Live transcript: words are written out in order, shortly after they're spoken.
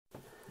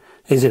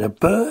Is it a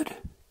bird?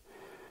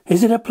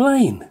 Is it a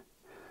plane?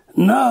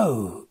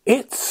 No,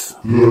 it's...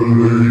 The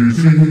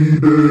Lazy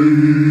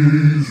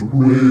Days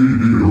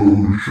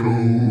Radio Show.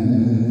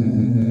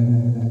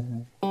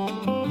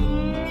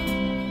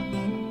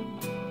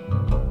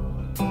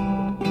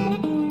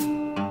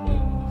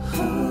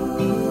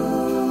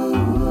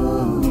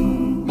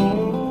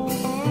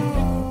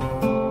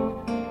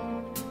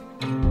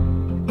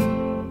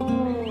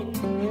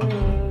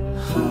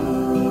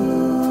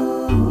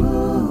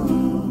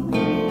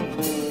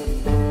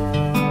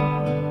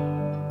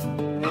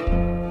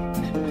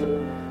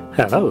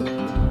 Hello,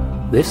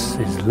 this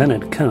is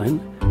Leonard Cohen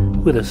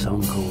with a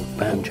song called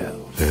Banjo.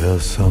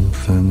 There's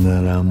something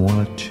that I'm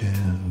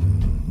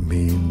watching,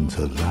 means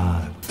a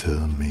lot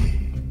to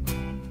me.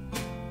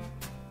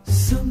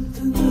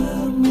 Something that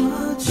I'm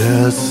watching.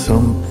 There's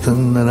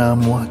something that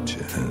I'm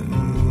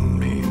watching,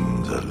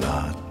 means a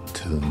lot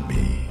to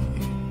me.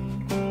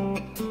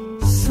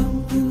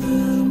 Something that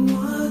I'm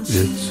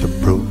watching. It's a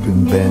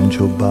broken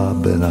banjo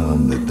bobbing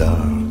on the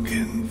dark,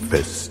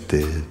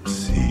 infested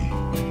sea.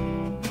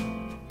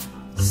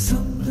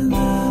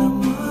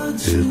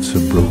 It's a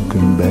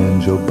broken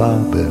banjo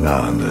bobbing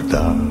on the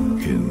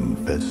dark,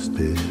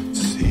 infested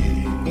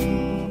sea.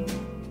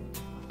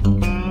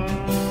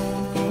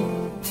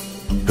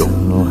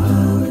 Don't know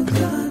how it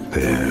got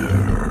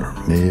there,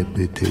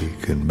 maybe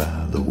taken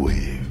by the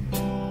wave.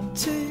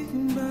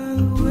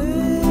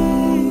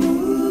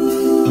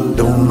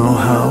 Don't know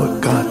how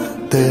it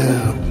got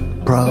there,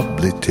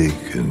 probably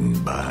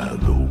taken by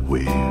the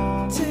wave.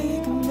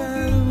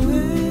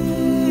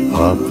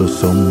 Off of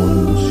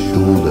someone's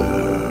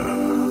shoulder,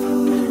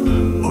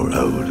 or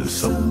out of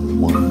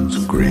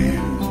someone's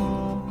grave.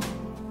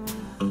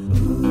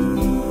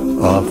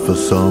 Off of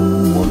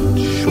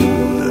someone's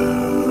shoulder,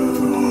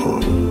 or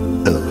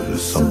out of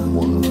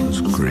someone's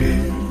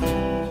grave.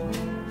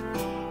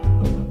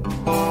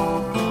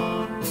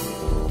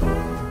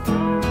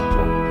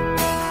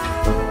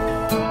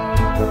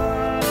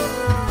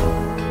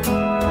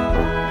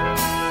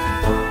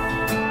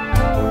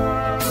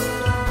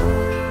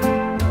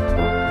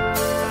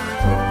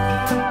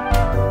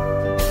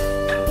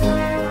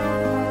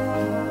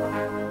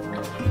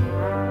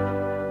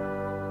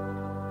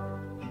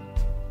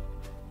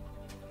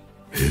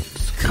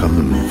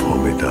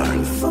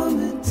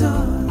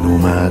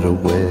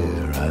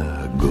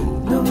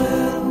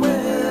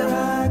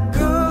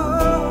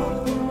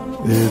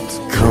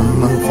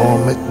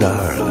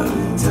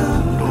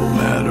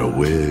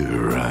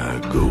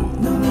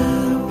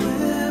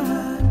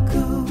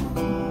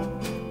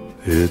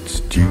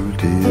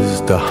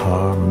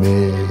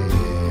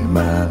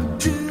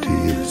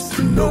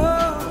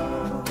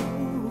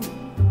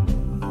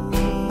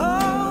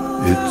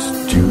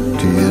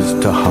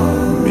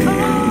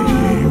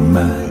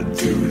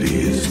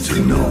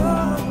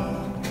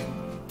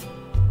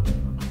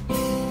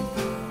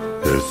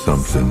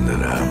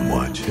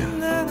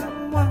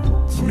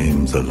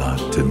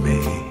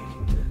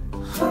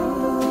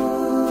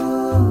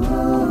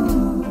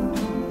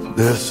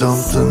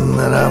 Something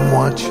that I'm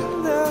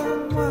watching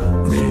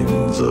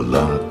means a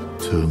lot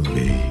to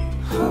me.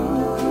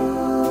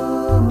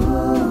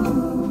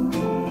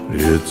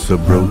 It's a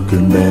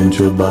broken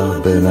banjo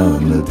bobbing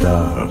on the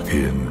dark,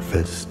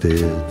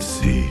 infested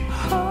sea.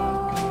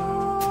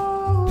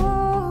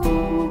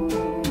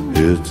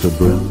 It's a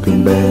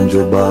broken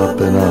banjo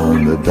bobbing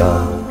on the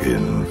dark,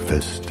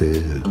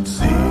 infested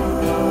sea.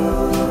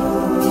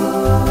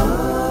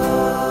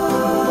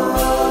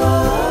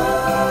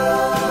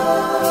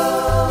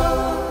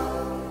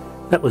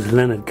 That was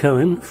Leonard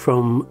Cohen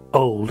from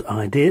Old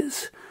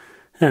Ideas,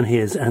 and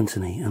here's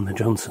Anthony and the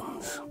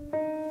Johnsons.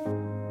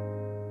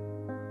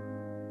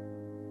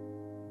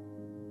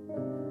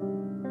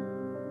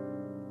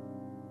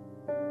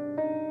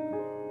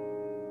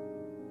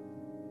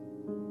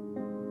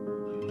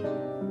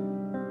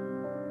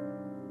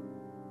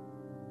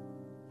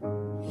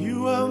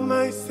 You are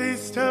my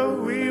sister,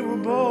 we were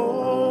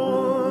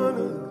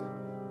born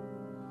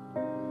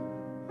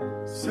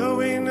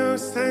so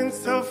innocent,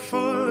 so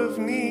full of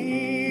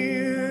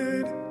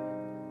need.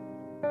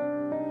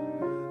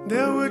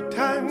 There were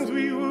times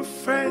we were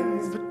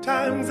friends, but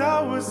times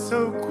I was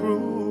so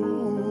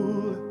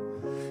cruel.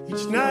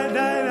 Each night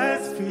I'd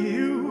ask for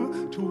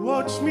you to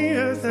watch me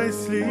as I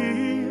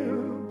sleep.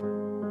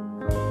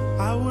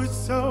 I was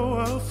so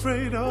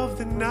afraid of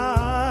the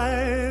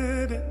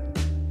night.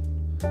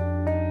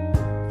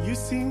 You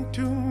seemed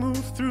to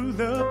move through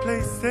the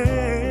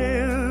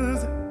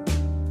places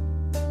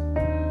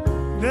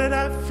that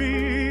I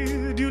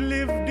feared. You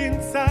lived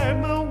inside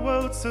my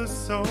world so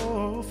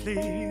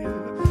softly,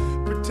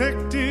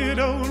 protected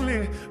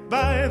only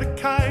by the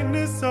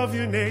kindness of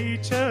your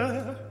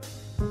nature.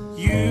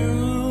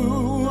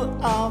 You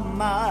are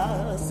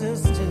my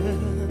sister,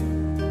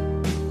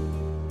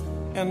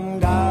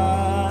 and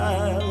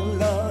I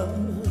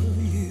love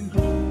you.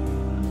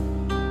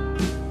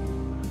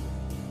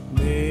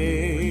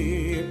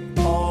 May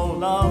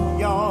all of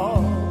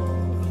your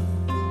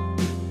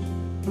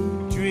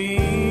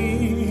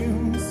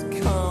dreams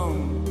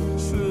come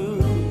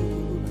true.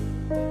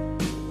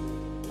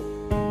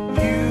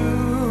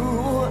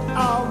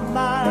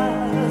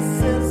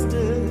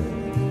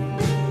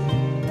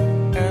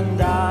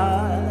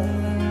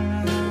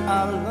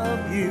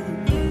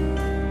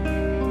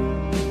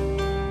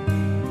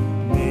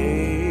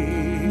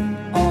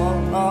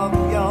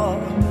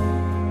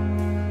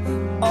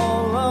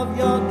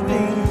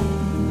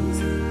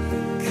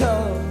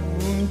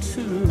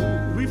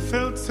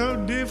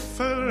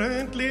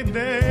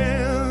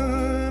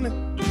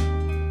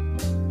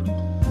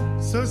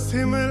 so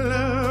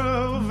similar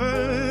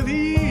over the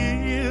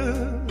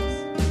years.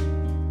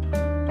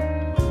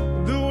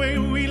 The way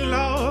we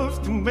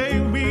loved, the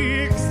way we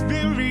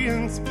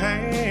experienced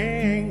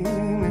pain.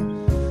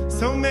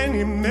 So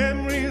many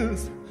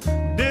memories,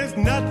 there's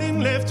nothing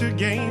left to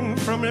gain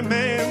from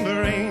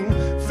remembering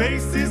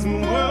faces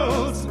and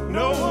worlds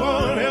no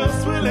one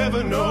else will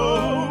ever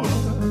know.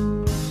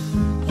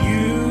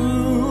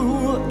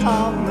 You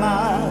are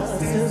my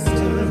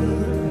sister,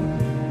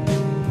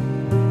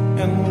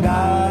 and I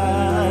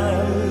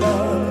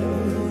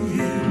love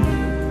you.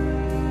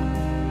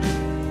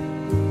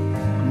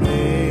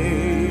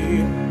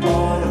 May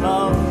all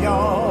of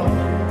your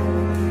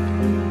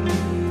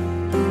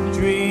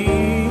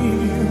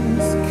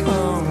dreams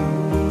come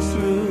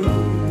true.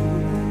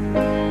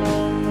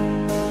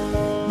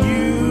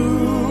 You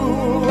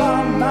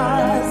are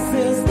my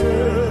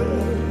sister,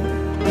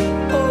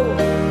 oh,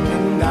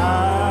 and I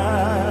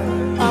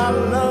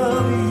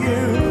love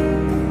you.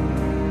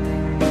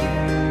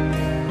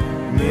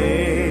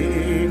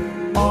 May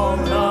all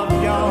of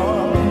your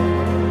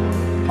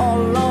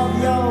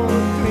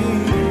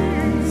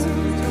dreams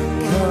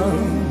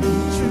come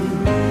true.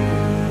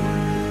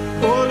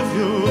 All of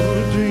your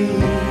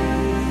dreams,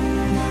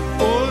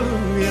 all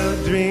of your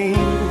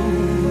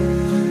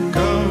dreams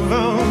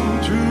come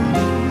true.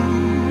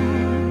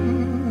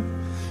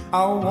 I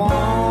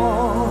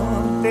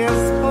want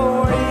this for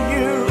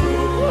you.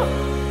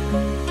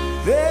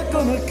 They're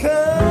gonna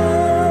come.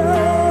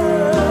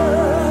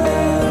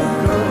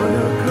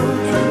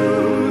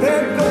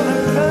 They're gonna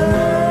come.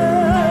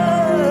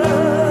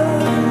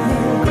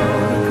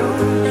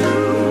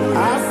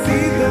 I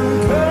see them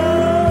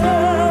come.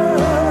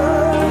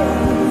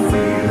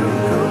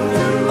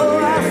 Oh,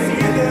 I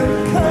see them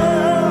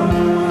come.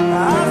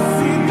 I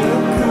see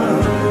them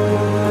come.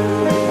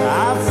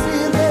 I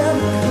see them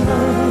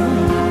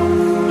come.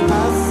 I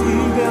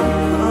see them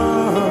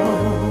come.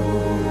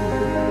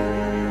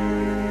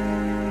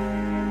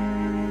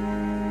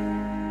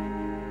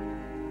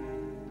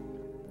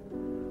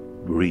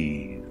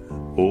 Breathe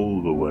all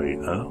the way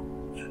out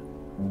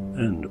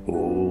and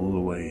all the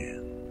way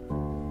in.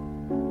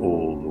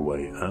 All the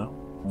way out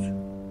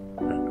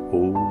and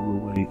all the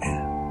way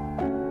in.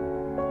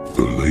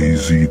 The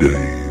Lazy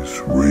Days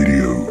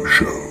Radio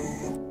Show.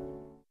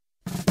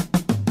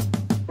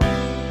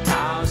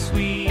 How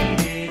sweet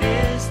it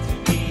is to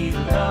be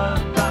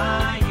loved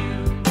by you.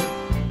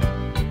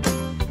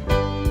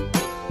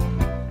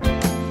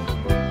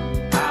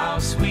 How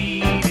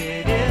sweet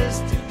it is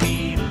to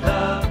be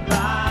loved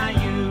by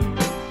you.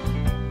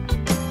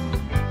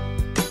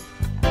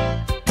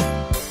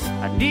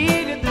 I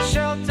needed the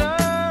shelter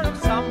of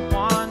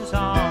someone's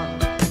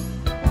arms.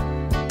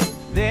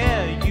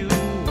 There you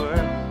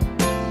were.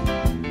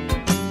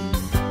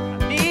 I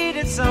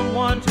needed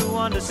someone to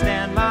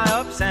understand my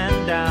ups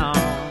and downs.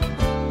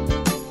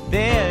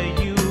 There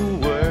you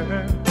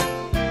were,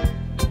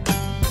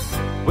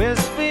 with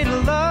sweet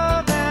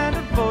love and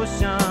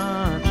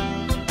devotion,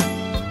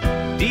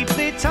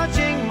 deeply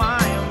touching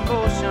my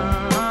emotion.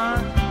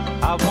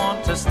 I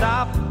want to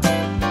stop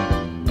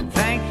and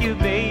thank you,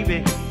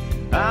 baby.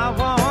 I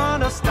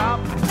want to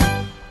stop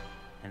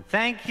and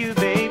thank you,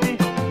 baby.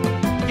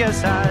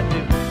 Yes, I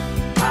do.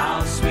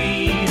 How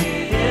sweet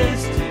it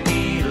is to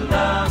be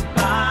loved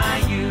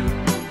by you.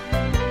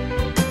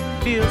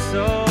 Feels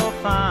so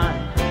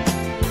fine.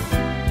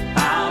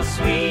 How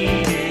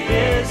sweet it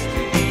is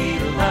to be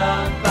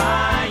loved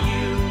by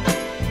you.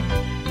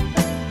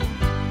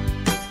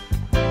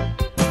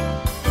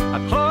 I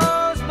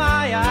close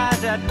my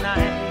eyes at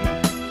night,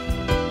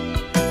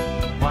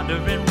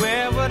 wondering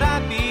where would I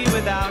be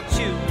without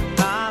you in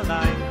my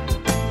life.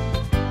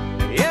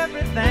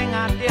 Everything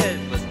I did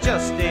was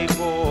just a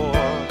bore.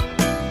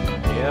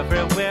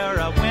 Everywhere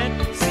I went,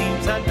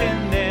 seems I'd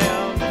been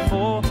there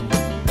before.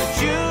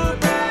 But you're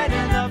right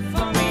enough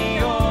for me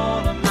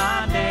all of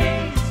my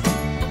days.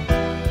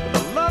 With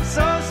a love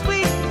so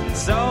sweet in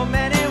so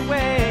many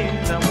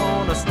ways. I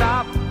wanna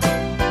stop,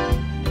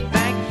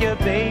 thank you,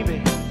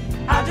 baby.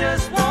 I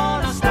just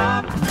wanna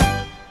stop,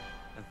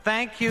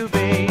 thank you,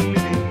 baby.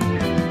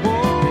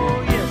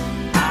 Oh yes,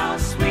 how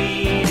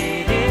sweet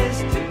it is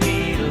to be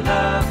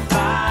loved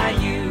by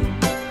you.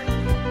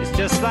 It's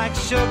just like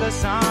sugar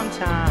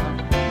sometimes.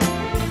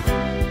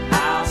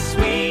 How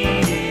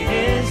sweet it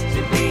is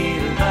to be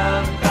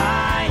loved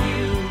by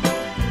you.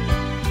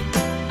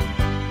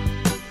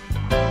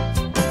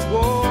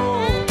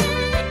 Whoa,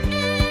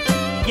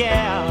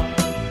 yeah.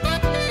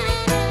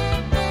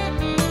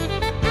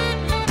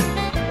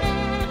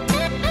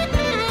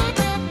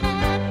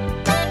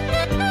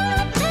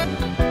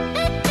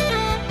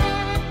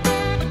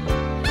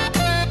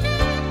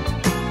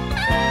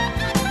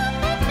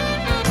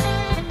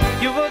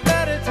 You were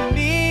better to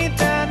me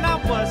than I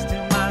was to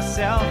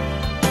myself.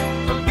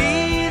 For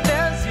me,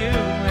 there's you,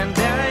 and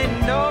there ain't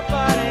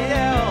nobody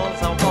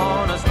else. I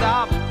wanna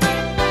stop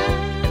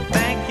and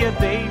thank you,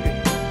 baby.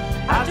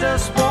 I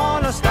just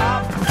wanna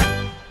stop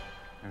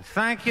and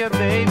thank you,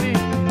 baby.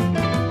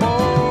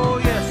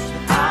 Oh yes,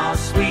 how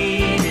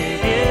sweet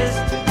it is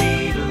to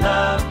be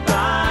loved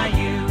by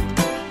you.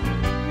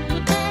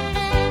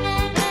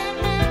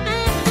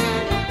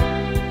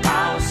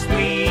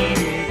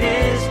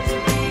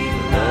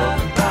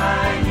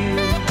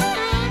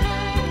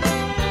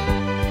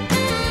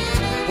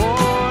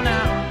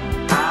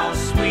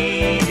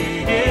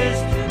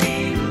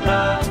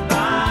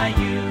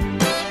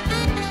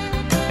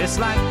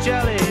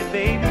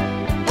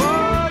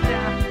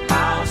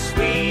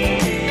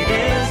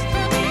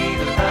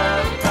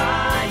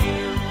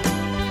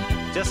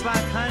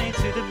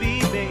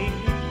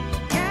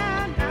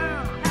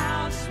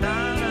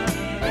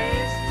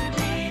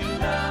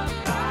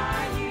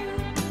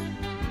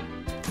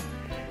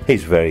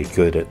 He's very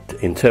good at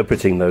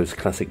interpreting those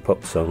classic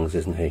pop songs,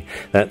 isn't he?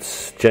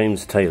 That's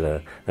James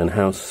Taylor and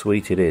How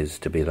Sweet It Is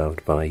to Be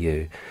Loved by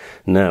You.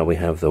 Now we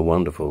have the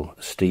wonderful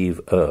Steve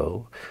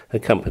Earle,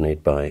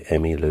 accompanied by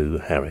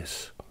Emmylou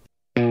Harris.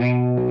 When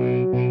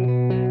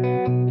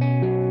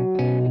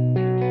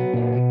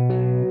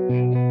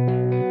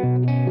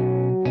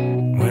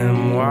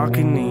I'm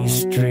walking these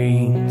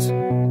streets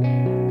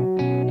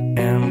and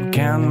I'm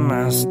counting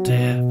my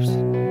steps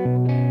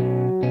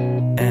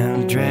and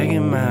I'm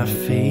dragging my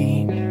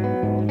feet,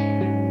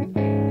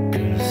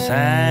 'cause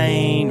I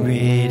ain't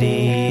ready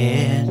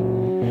yet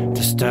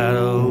to start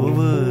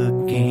over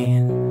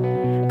again.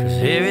 'Cause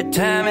every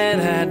time that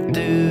I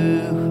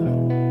do,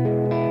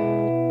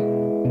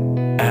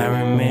 I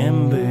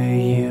remember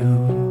you.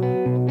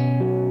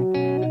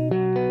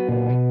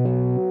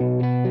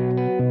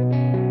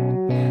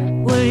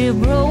 Well, you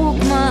broke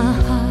my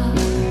heart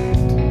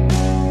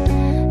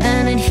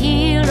and it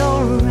healed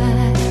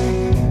alright.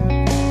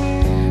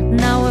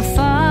 Now we're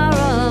far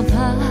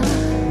apart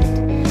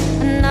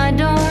and I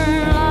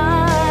don't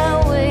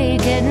lie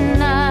awake at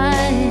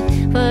night,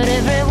 but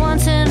every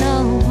once in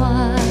a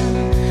while,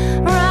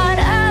 right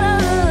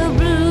out of the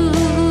blue,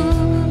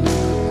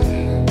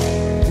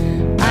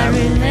 I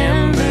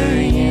remember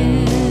you.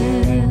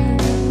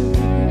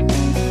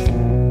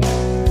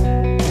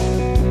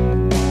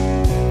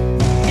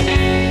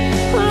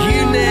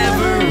 You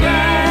never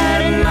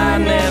write and I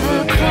never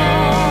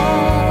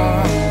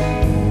call,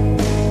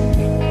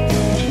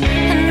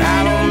 and I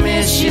don't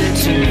miss you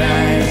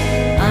tonight.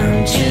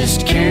 I'm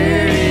just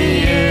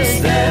curious,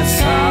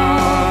 that's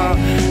all.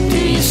 Do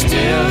you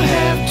still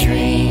have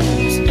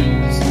dreams?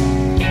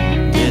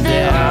 Did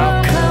they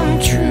all come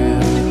true?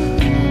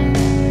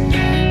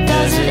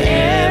 Does it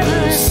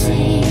ever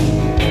seem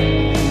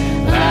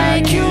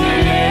like you'll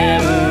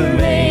never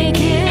make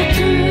it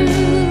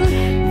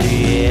through? Do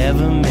you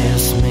ever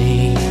miss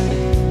me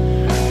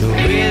the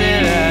way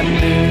that I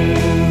do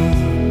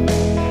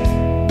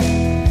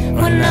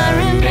when I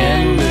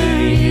remember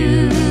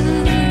you?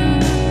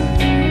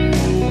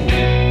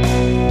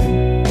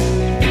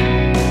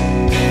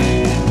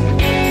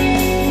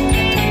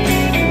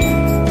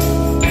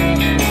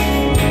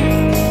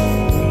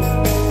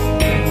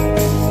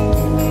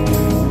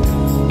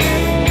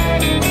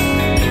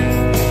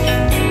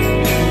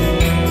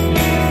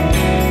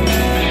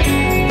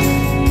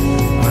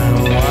 When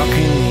I'm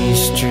walking these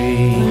You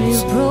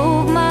streets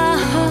broke my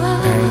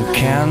heart, and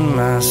counting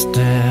my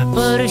steps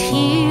but it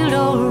healed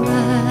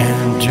alright. and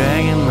I'm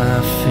dragging my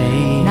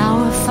feet. Now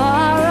we're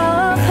far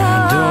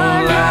apart.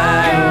 Don't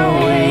lie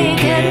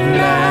awake at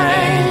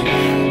night.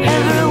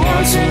 Every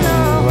once in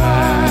a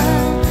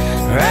while,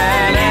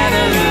 right out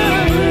of the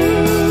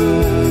blue,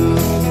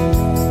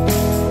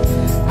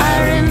 I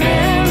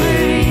remember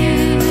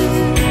you.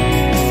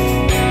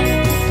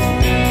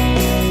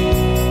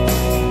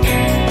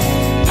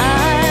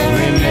 I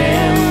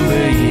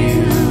remember you.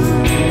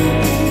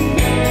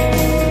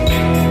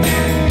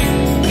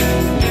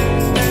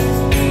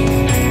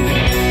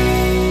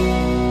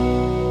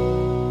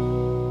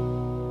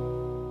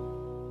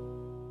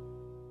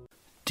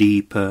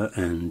 Deeper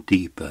and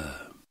deeper.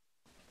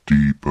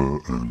 Deeper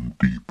and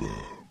deeper,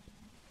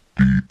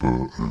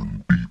 deeper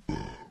and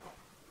deeper.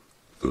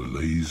 The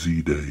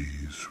Lazy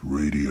Days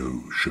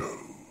Radio Show.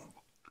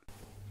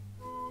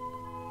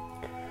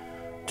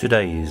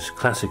 Today's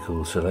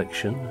classical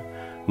selection,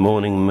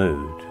 Morning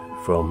Mood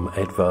from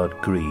Edvard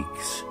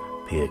Grieg's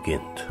Peer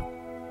Gynt.